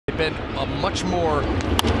been a much more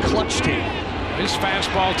clutch team. His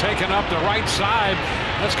fastball taken up the right side.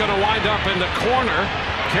 That's going to wind up in the corner.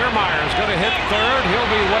 Kiermaier's going to hit third.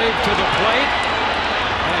 He'll be waved to the plate.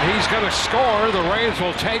 And he's going to score. The Rays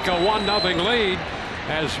will take a 1-0 lead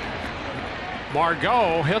as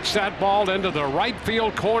Margot hits that ball into the right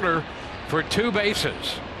field corner for 2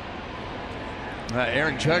 bases.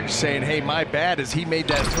 Aaron Judge saying, hey, my bad, as he made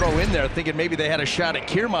that throw in there, thinking maybe they had a shot at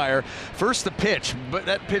Kiermaier. First the pitch, but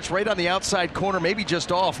that pitch right on the outside corner, maybe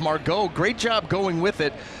just off. Margot, great job going with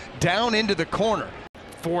it down into the corner.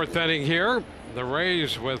 4th inning here. The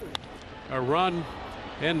Rays with a run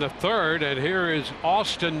in the 3rd, and here is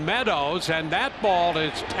Austin Meadows, and that ball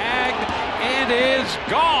is tagged and is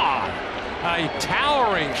gone. A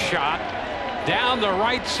towering shot down the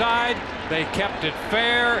right side. They kept it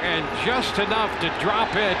fair and just enough to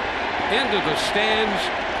drop it into the stands.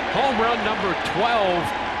 Home run number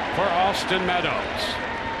 12 for Austin Meadows.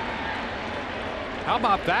 How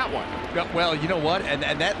about that one? Well, you know what?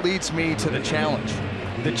 And that leads me to the challenge.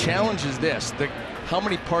 The challenge is this. How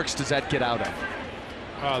many parks does that get out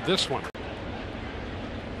of? This one.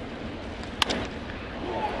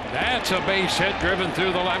 That's a base hit driven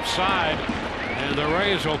through the left side. And the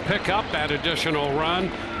Rays will pick up that additional run.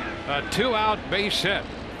 A 2-out base hit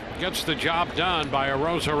gets the job done by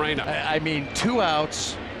Arozarena. I mean, 2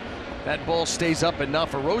 outs. That ball stays up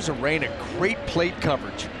enough. Arozarena, great plate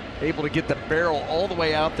coverage. Able to get the barrel all the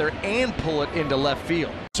way out there and pull it into left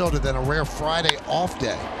field. Than a rare Friday off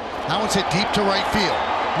day. That one's hit deep to right field.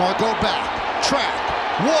 Margot back, track,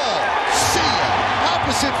 wall, see ya.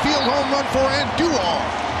 Opposite field home run for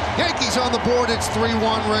Andújar. Yankees on the board. It's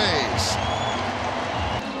 3-1 Rays.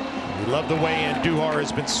 We love the way Andújar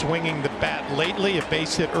has been swinging the bat lately. A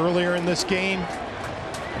base hit earlier in this game,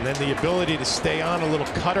 and then the ability to stay on, a little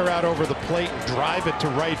cutter out over the plate and drive it to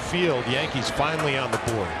right field. Yankees finally on the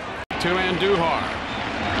board. To Andújar,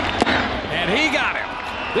 and he got him.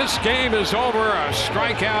 This game is over. A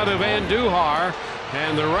strikeout of Andújar,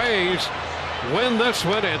 and the Rays win this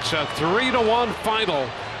one. It's a 3-1 final,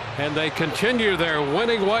 and they continue their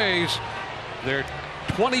winning ways. Their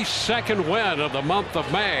 22nd win of the month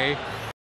of May.